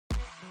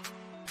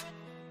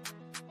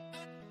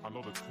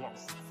Another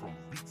classic from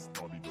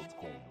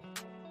beatstudy.com.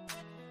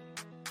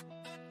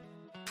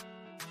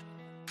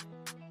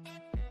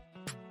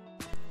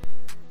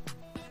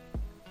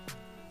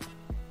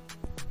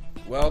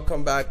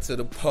 Welcome back to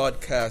the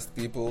podcast,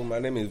 people. My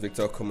name is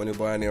Victor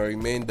Komonibo and I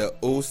remain the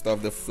host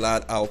of the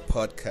Flat Out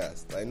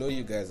Podcast. I know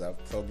you guys are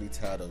probably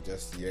tired of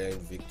just hearing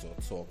Victor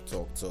talk,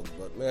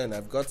 but man,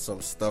 I've got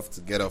some stuff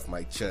to get off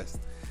my chest.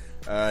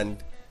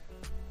 And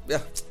yeah,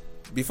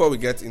 before we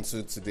get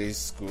into today's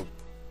scoop,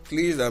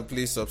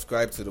 please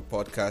subscribe to the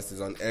podcast. It's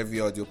on every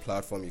audio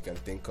platform you can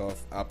think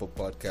of: Apple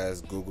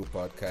Podcasts, Google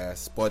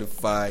Podcasts,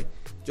 Spotify.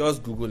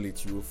 Just Google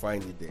it, you will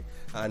find it there.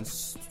 And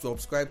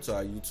subscribe to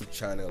our YouTube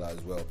channel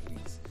as well,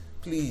 please.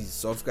 Please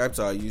subscribe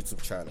to our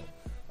YouTube channel.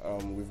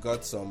 We've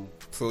got some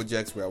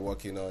projects we are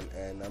working on,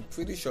 and I'm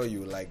pretty sure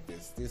you like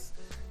this.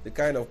 The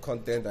kind of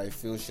content I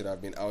feel should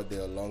have been out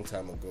there a long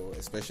time ago,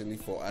 especially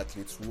for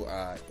athletes who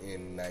are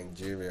in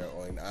Nigeria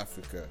or in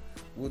Africa,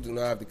 who do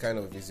not have the kind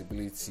of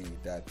visibility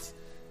that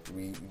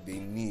they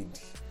need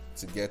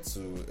to get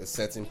to a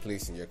certain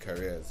place in your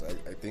careers.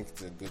 I think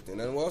it's a good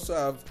thing. And we also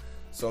have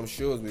some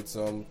shows with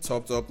some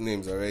top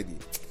names already.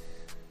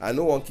 I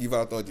no one give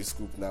out all the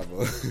scoop now,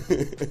 but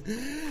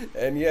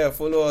and yeah,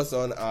 follow us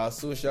on our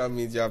social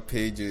media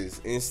pages: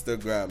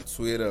 Instagram,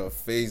 Twitter,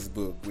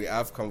 Facebook. We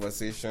have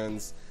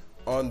conversations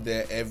on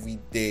there every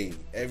day,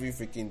 every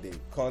freaking day.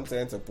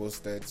 Content are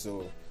posted,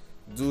 so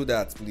do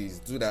that, please.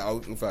 Do that.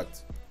 In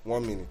fact,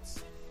 1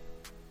 minute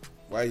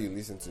while you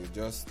listen to it,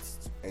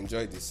 just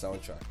enjoy the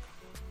soundtrack.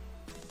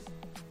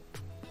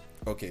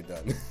 Okay,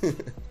 done.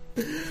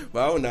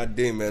 But on that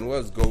day, man,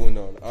 what's going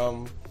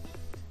on?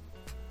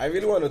 I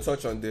really want to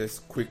touch on this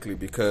quickly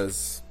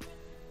because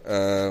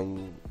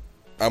I'm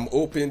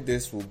hoping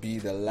this will be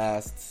the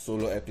last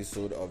solo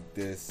episode of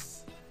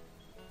this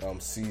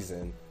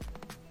season.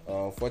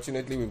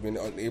 Fortunately, we've been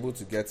unable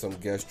to get some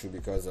guests through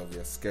because of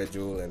their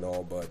schedule and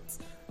all, but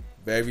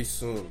very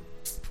soon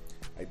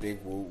I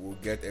think we'll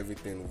get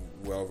everything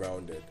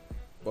well-rounded.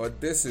 But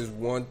this is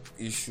one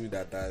issue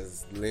that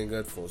has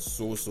lingered for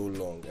so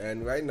long,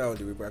 and right now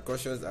the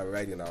repercussions are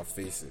right in our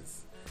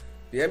faces.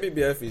 The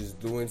NBBF is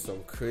doing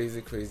some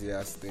crazy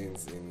ass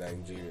things in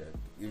Nigeria.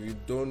 If you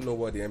don't know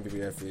what the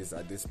NBBF is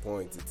at this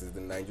point, it is the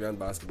Nigerian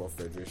Basketball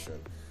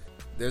Federation.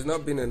 There's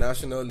not been a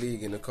national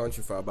league in the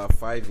country for about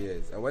 5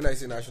 years. And when I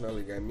say national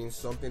league, I mean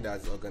something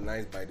that's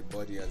organized by the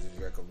body and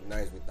is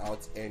recognized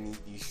without any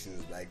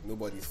issues, like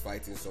nobody's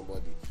fighting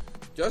somebody.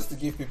 Just to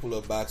give people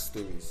a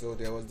backstory, so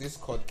there was this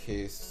court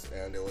case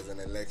and there was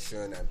an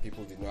election and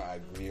people did not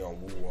agree on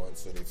who won,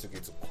 so they took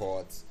it to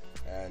court,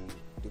 and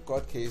the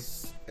court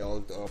case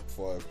held up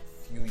for a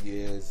few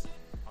years,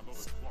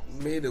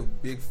 made a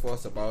big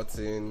fuss about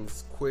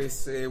things.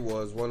 Kwesi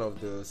was one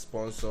of the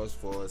sponsors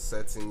for a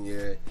certain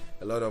year.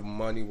 A lot of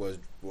money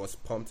was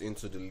pumped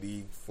into the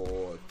league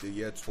for the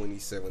year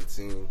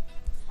 2017.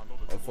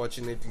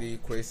 Unfortunately,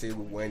 Kwesi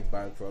went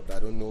bankrupt. I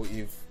don't know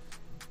if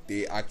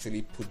they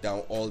actually put down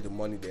all the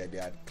money that they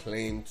had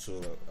claimed to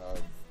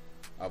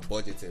have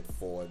budgeted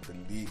for the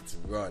league to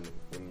run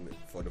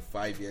for the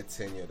 5-year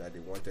tenure that they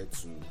wanted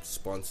to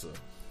sponsor.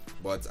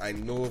 But I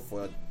know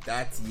for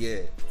that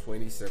year,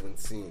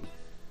 2017,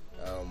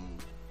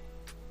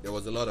 there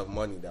was a lot of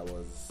money that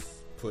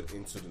was put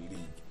into the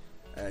league,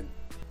 and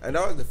that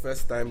was the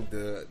first time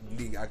the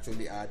league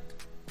actually had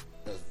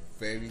a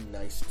very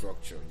nice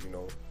structure,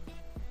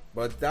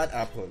 But that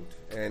happened,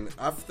 and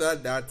after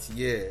that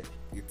year,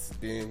 it's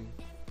been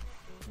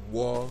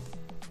war,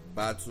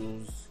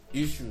 battles,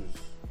 issues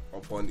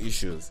upon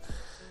issues.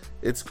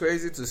 It's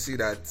crazy to see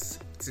that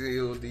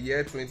till the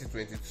year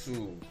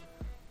 2022,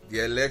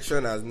 the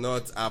election has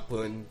not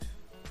happened.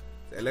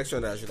 The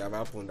election that should have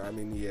happened how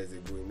many years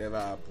ago, it never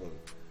happened.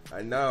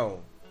 And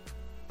now,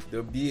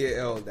 the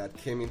BAL that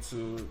came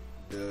into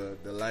the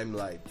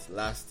limelight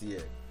last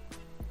year,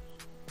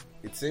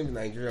 it seems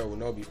Nigeria will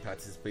not be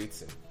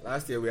participating.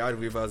 Last year we had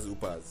Rivers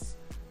Hoopers,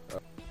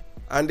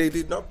 and they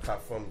did not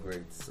perform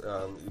great.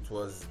 It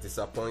was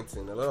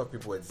disappointing. A lot of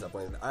people were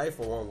disappointed. I,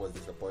 for one, was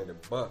disappointed,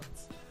 but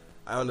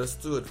I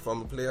understood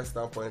from a player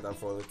standpoint and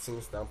from a team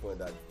standpoint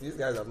that these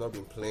guys have not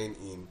been playing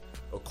in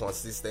a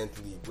consistent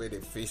league where they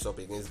face up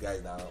against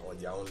guys that are on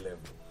their own level.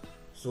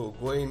 So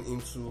going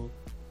into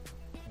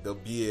the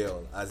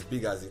BAL, as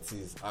big as it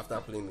is, after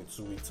playing a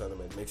 2-week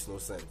tournament, makes no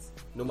sense.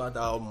 No matter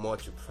how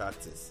much you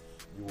practice,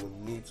 you will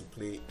need to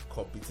play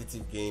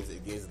competitive games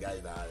against guys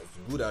that are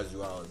as good as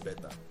you are or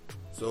better.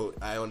 So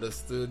I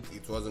understood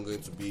it wasn't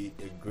going to be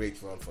a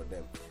great run for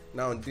them.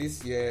 Now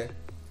this year,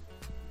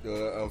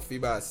 the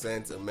FIBA has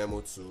sent a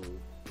memo to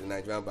the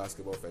Nigerian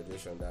Basketball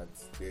Federation that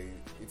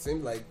it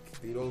seems like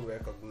they don't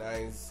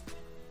recognize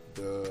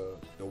the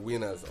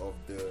winners of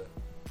the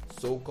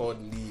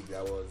so-called league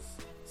that was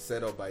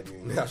set up by the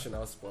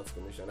National Sports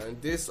Commission, and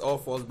this all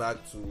falls back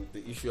to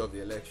the issue of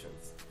the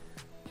elections.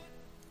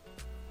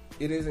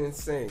 It is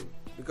insane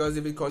because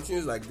if it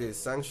continues like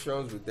this,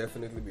 sanctions will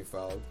definitely be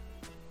filed,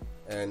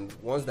 and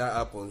once that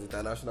happens,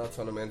 international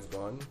tournaments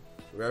gone,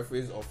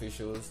 referees,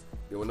 officials,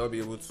 they will not be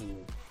able to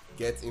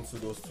get into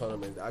those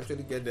tournaments,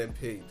 actually get them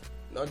paid.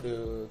 not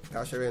the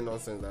cashier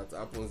nonsense that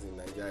happens in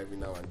Nigeria every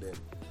now and then.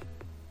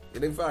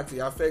 And in fact, it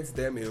affects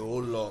them a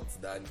whole lot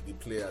than the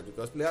players,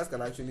 because players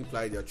can actually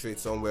apply their trade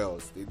somewhere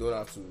else. They don't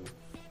have to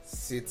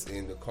sit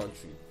in the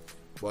country.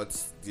 But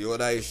the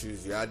other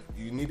issues,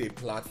 you need a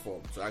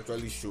platform to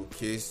actually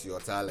showcase your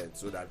talent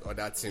so that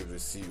other teams will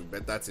see you,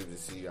 better teams will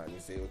see you, and you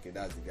say, okay,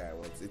 that's the guy I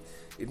want.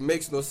 It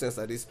makes no sense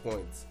at this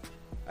point.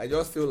 I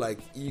just feel like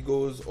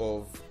egos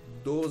of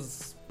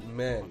those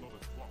men,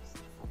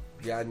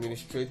 the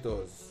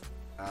administrators,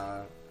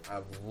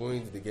 have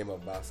ruined the game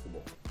of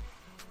basketball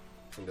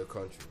in the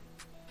country.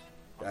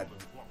 That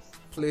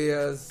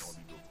players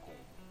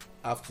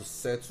have to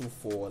settle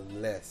for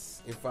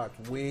less. In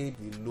fact, way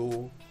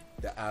below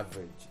the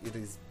average. It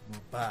is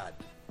bad.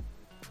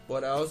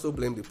 But I also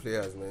blame the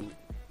players, man.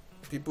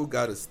 People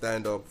got to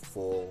stand up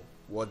for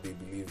what they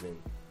believe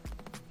in.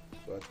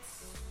 But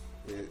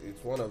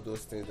it's one of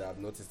those things that I've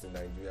noticed in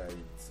Nigeria.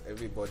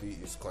 Everybody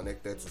is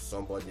connected to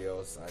somebody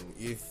else, and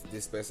if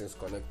this person is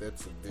connected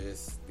to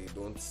this, they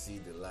don't see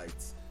the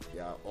light.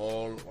 They are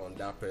all on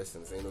that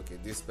person, saying, okay,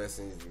 this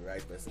person is the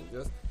right person.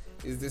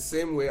 It's the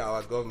same way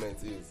our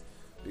government is,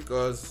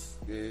 because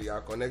they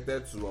are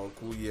connected to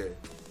Uncle Ye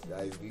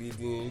that is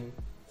leading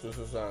so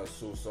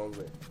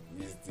somewhere.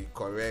 He's the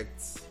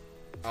correct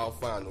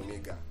alpha and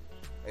omega.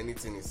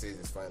 Anything he says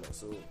is final.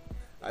 So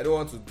I don't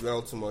want to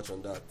dwell too much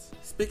on that.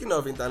 Speaking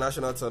of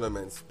international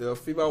tournaments, the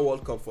FIBA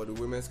World Cup for the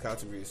women's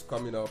category is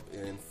coming up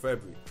in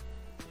February.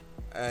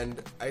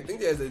 And I think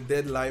there's a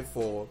deadline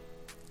for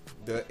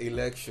the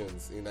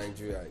elections in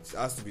Nigeria. It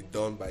has to be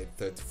done by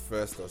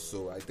 31st or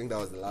so. I think that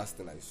was the last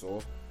thing I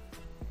saw.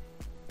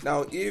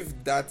 Now,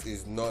 if that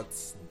is not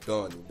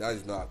done, that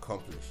is not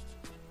accomplished,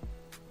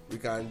 we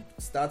can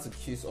start to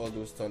kiss all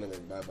those tournaments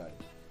bye-bye.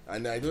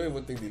 And I don't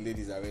even think the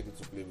ladies are ready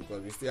to play,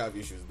 because we still have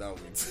issues down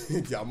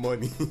with their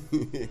money.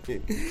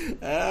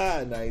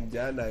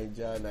 Naija,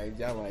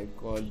 my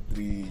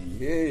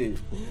country.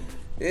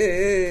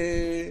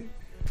 Hey.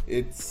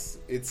 It's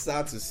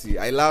sad to see.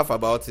 I laugh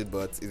about it,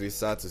 but it is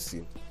sad to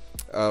see.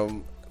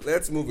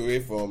 Let's move away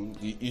from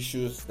the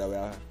issues that we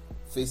are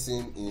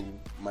facing in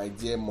my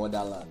dear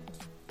motherland.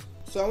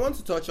 So I want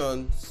to touch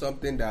on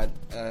something that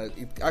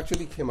it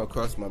actually came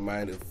across my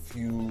mind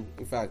in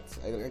fact,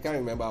 I can't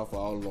remember for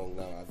how long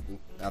now.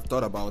 I've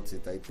thought about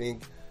it. I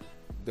think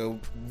the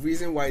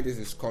reason why this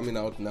is coming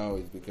out now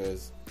is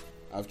because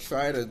I've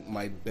tried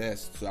my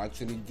best to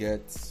actually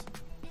get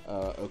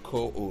a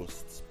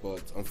co-host,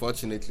 but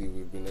unfortunately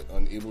we've been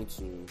unable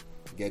to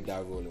get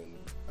that rolling.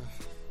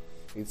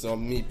 It's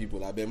on me,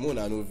 people. I bet more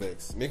than no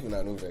vex. Make me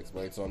no vex,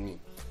 but it's on me.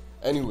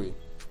 Anyway,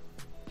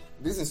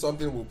 this is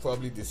something we'll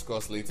probably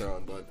discuss later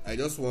on, but I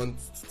just want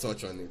to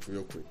touch on it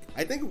real quick.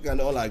 I think we can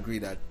all agree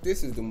that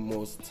this is the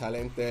most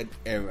talented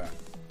era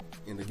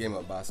in the game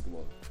of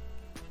basketball.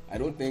 I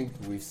don't think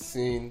we've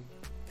seen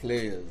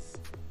players,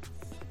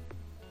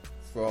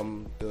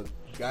 from the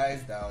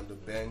guys that are on the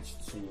bench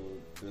to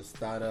the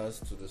starters,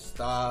 to the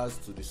stars,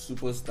 to the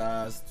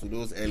superstars, to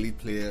those elite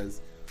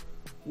players,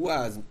 who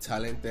are as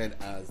talented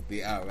as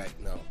they are right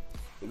now.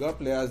 We got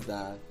players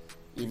that,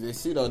 if they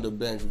sit on the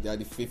bench, if they are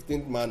the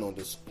 15th man on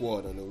the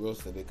squad, on the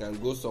roster, they can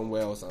go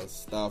somewhere else and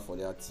start for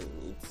their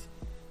team.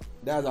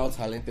 That's how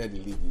talented the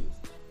league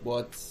is.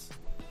 But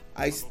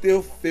I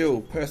still feel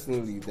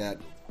personally that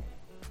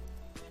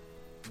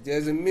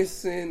there's a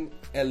missing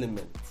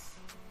element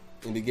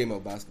in the game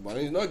of basketball.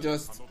 And it's not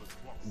just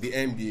the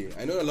NBA.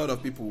 I know a lot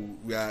of people,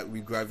 we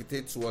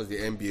gravitate towards the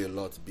NBA a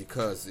lot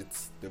because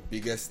it's the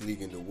biggest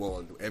league in the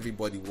world.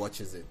 Everybody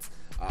watches it.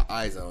 Our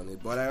eyes are on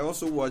it. But I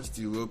also watch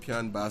the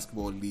European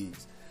basketball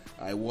leagues.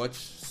 I watch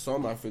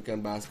some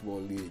African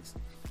basketball leagues.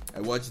 I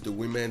watch the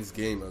women's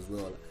game as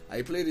well.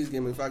 I play this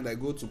game. In fact, I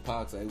go to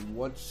parks. I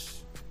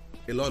watch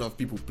a lot of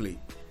people play.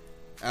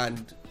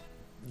 And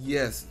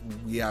yes,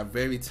 we are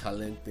very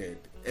talented.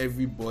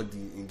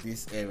 Everybody in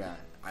this era,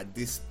 at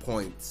this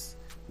point,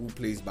 who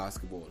plays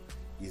basketball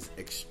is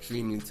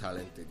extremely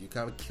talented. You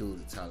can't kill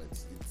the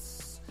talent.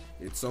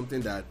 It's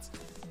something that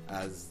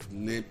has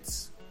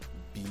leaped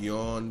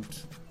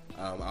beyond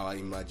our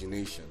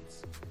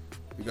imaginations.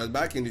 Because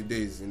back in the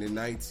days, in the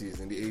 90s,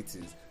 in the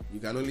 80s, you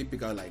can only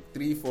pick out like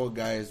 3-4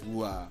 guys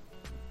who are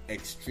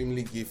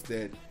extremely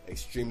gifted,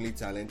 extremely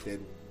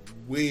talented,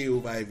 way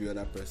over every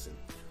other person.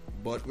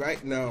 But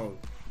right now,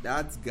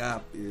 that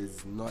gap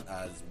is not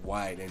as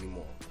wide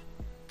anymore.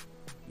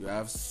 You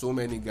have so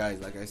many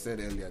guys, like I said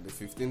earlier, the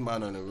 15th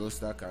man on the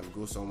roster can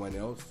go someone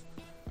else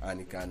and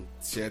he can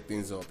share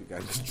things up, he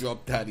can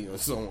drop 30 on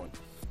someone.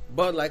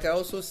 But like I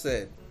also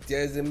said,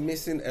 there's a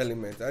missing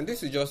element, and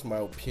this is just my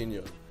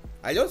opinion.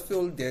 I just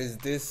feel there's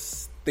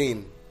this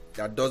thing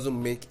that doesn't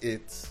make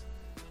it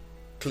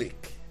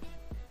click.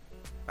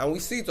 And we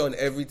see it on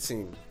every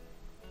team.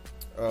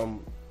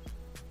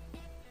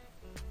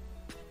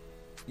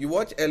 You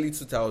watch early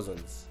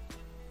 2000s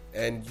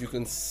and you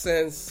can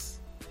sense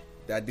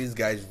that these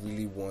guys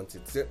really want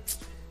it.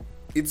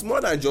 It's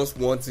more than just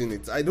wanting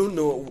it. I don't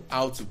know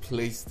how to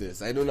place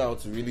this. I don't know how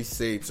to really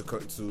say it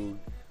to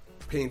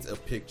paint a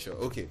picture.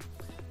 Okay,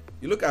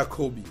 you look at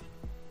Kobe,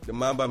 the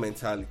Mamba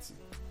mentality.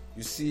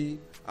 You see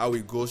how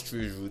he goes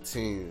through his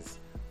routines,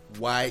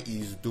 why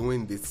he's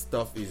doing the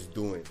stuff he's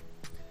doing.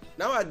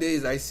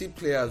 Nowadays, I see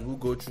players who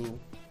go through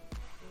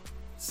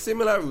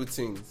similar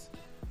routines,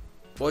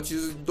 but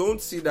you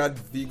don't see that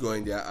vigor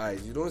in their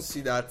eyes. You don't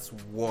see that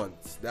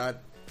want,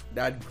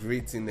 that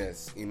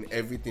greatness in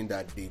everything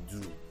that they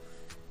do.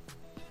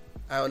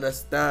 I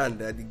understand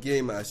that the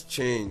game has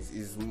changed.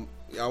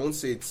 I won't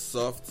say it's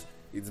soft,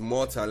 it's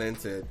more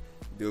talented.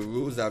 The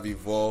rules have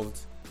evolved,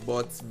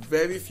 but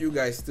very few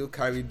guys still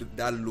carry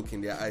that look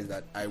in their eyes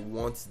that I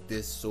want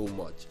this so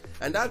much.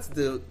 And that's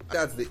the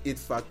it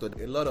factor.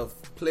 A lot of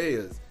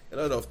players, a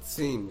lot of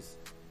teams,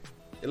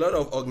 a lot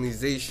of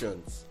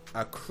organizations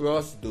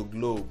across the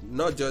globe,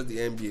 not just the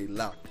NBA,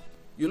 lack.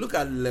 You look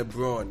at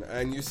LeBron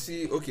and you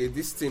see, okay,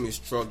 this team is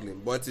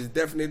struggling, but it's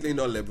definitely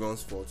not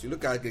LeBron's fault. You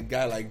look at a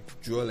guy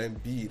like Joel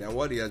Embiid and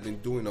what he has been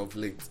doing of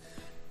late.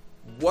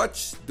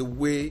 Watch the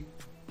way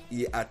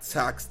he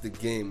attacks the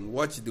game,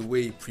 watch the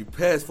way he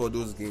prepares for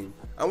those games,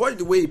 and watch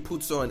the way he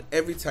puts on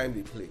every time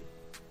they play.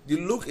 The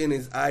look in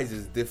his eyes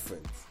is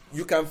different.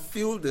 You can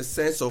feel the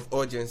sense of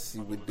urgency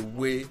with the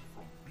way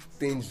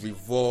things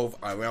revolve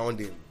around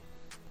him.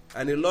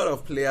 And a lot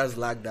of players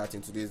lack that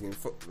in today's game.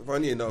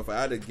 Funny enough,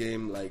 I had a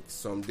game like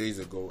some days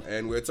ago,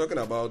 and we're talking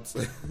about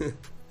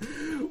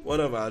one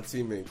of our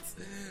teammates.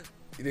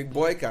 The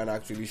boy can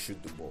actually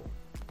shoot the ball.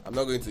 I'm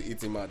not going to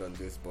eat him out on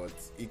this, but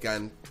he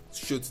can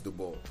shoot the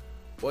ball.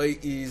 But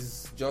he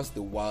is just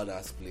the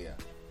wild-ass player.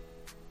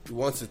 He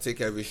wants to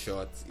take every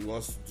shot. He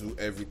wants to do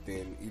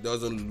everything. He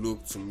doesn't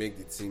look to make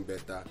the team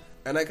better.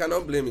 And I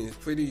cannot blame him. He's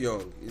pretty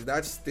young. It's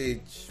that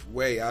stage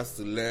where he has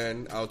to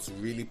learn how to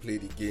really play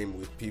the game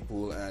with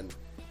people and,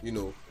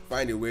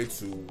 find a way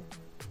to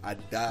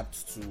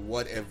adapt to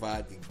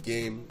whatever the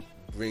game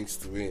brings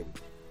to him.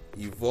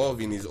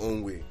 Evolve in his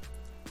own way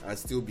and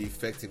still be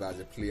effective as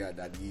a player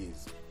that he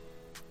is.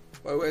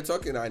 But we're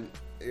talking, and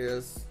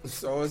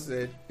someone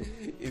said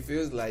it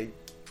feels like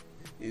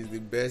he's the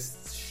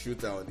best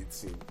shooter on the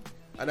team.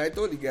 And I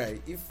told the guy,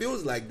 it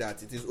feels like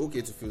that. It is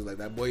okay to feel like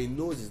that, but he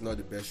knows he's not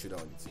the best shooter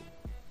on the team.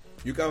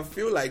 You can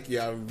feel like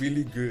you are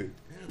really good,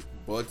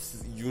 but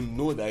you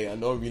know that you are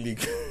not really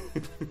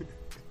good.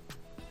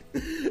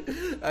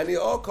 And it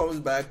all comes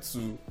back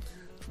to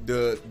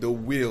the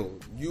will,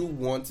 you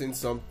wanting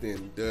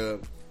something,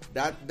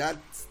 that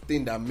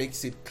thing that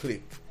makes it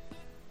click.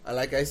 And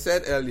like I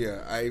said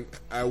earlier,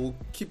 I will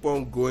keep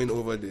on going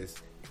over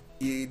this.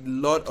 A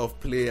lot of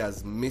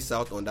players miss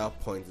out on that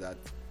point, that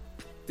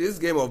this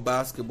game of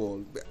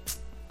basketball,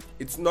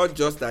 it's not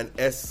just an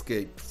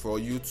escape for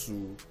you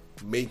to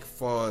make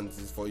funds.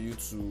 It's for you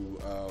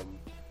to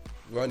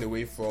run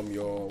away from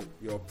your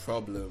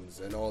problems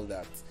and all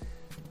that.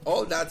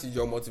 All that is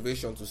your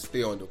motivation to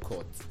stay on the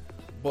court.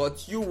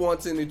 But you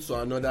wanting it to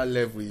another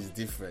level is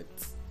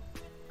different.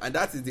 And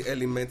that is the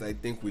element I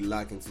think we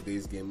lack in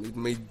today's game. It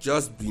may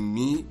just be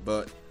me,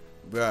 but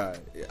bruh,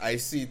 I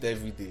see it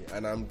every day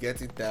and I'm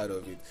getting tired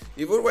of it.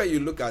 Even when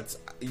you look at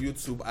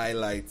YouTube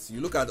highlights,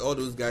 you look at all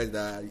those guys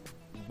that are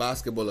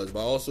basketballers but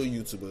also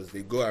YouTubers.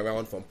 They go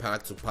around from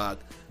park to park,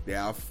 they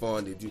have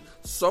fun, they do.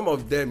 Some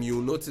of them,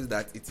 you'll notice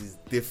that it is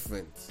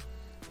different,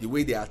 the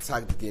way they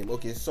attack the game.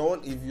 Okay, so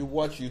if you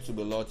watch YouTube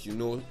a lot, you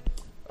know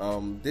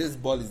this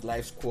Ball is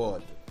Life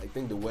squad, I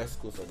think the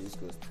West Coast or the East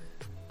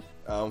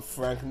Coast,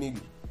 Frank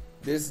Nigel.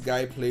 This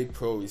guy played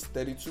pro. He's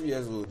 32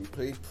 years old. He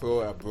played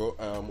pro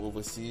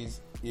overseas.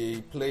 He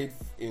played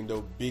in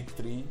the Big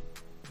Three.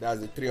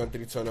 That's the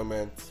 3-on-3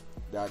 tournament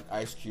that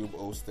Ice Cube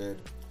hosted.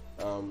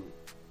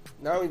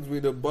 Now it's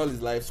with the Ball is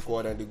Life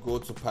squad, and they go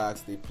to parks.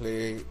 They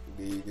play.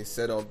 They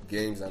set up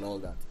games and all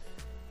that.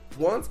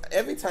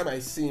 Every time I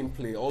see him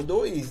play,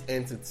 although he's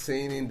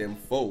entertaining them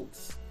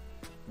folks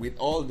with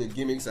all the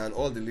gimmicks and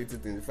all the little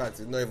things. In fact,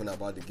 it's not even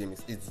about the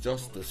gimmicks. It's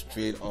just the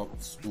straight up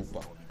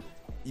stupid.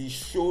 He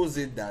shows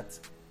it that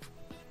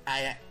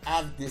I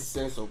have this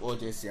sense of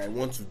urgency. I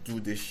want to do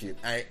this shit.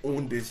 I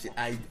own this shit.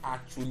 I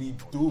actually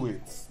do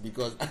it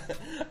because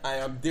I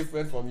am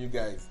different from you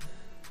guys.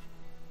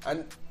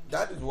 And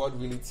that is what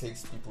really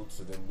takes people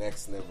to the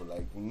next level.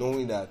 Like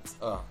knowing that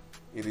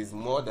it is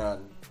more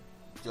than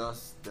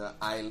just the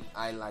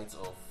highlights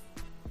of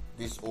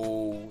this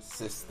whole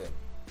system.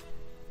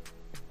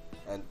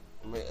 And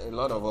a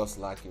lot of us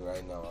lack it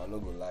right now. I'm not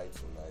gonna lie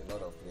to you. A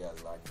lot of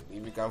players lack it.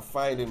 If you can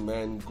find it,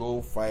 man,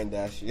 go find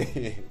that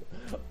shit.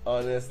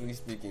 Honestly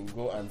speaking,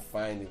 go and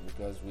find it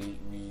because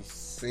we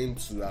seem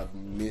to have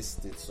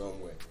missed it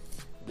somewhere.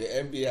 The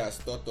NBA has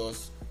taught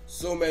us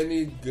so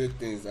many good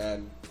things,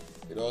 and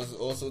it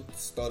also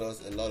taught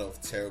us a lot of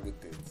terrible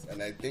things.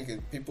 And I think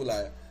people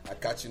are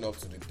catching up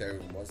to the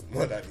terrible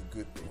more than the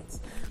good things.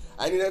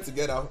 I needed to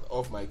get out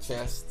off my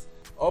chest.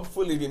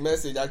 Hopefully the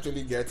message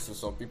actually gets to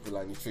some people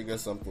and it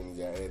triggers something in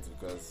their heads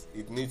because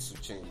it needs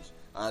to change.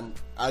 And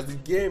as the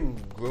game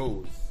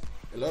grows,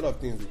 a lot of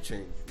things will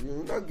change. You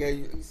will not get,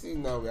 you see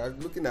now we are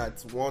looking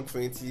at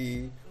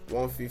 120,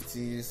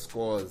 150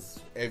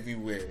 scores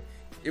everywhere.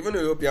 Even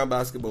in European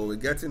basketball, we're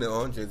getting the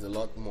hundreds a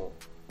lot more.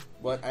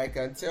 But I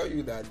can tell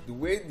you that the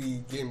way the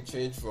game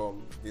changed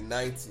from the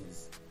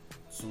 90s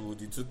to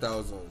the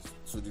 2000s,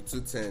 to the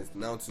 2010s,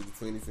 now to the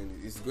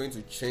 2020, it's going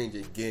to change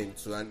again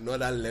to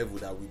another level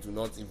that we do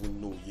not even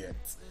know yet.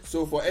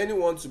 So for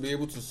anyone to be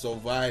able to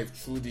survive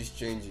through these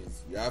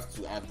changes, you have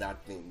to have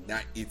that thing,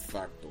 that it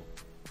factor.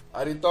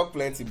 I did talk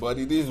plenty, but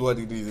it is what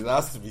it is. It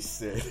has to be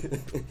said.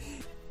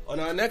 On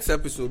our next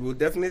episode, we'll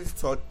definitely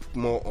talk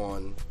more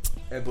on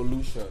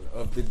evolution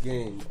of the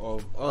game,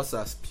 of us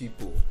as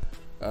people.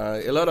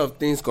 A lot of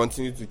things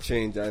continue to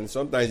change, and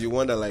sometimes you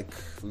wonder, like,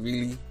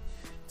 really,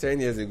 10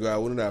 years ago I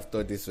wouldn't have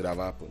thought this would have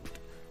happened.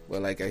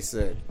 But like I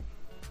said,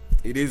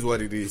 it is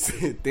what it is.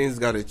 Things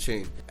gotta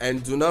change.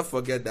 And do not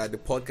forget that the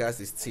podcast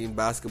is team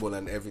basketball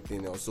and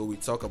everything else, so we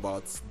talk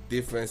about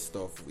different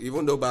stuff.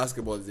 Even though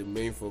basketball is the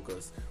main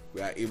focus,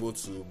 we are able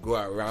to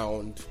go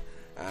around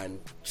and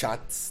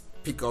chat,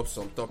 pick up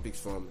some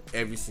topics from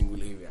every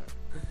single area.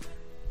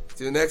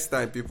 Till next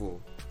time, people,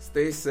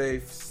 stay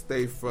safe,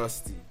 stay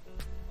frosty.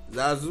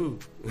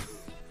 Zazu.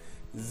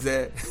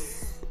 Ze.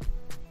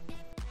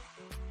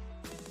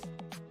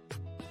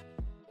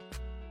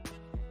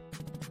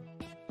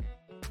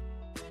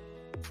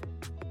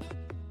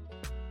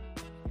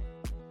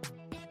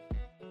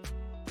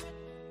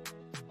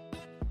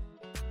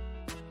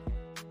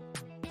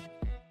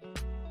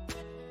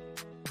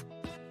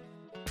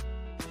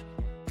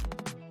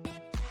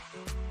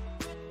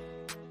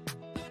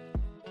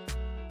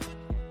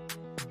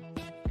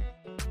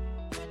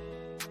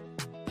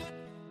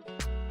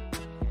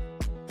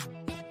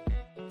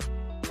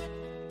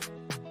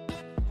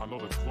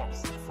 Another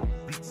classic from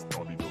Beatstudy.com.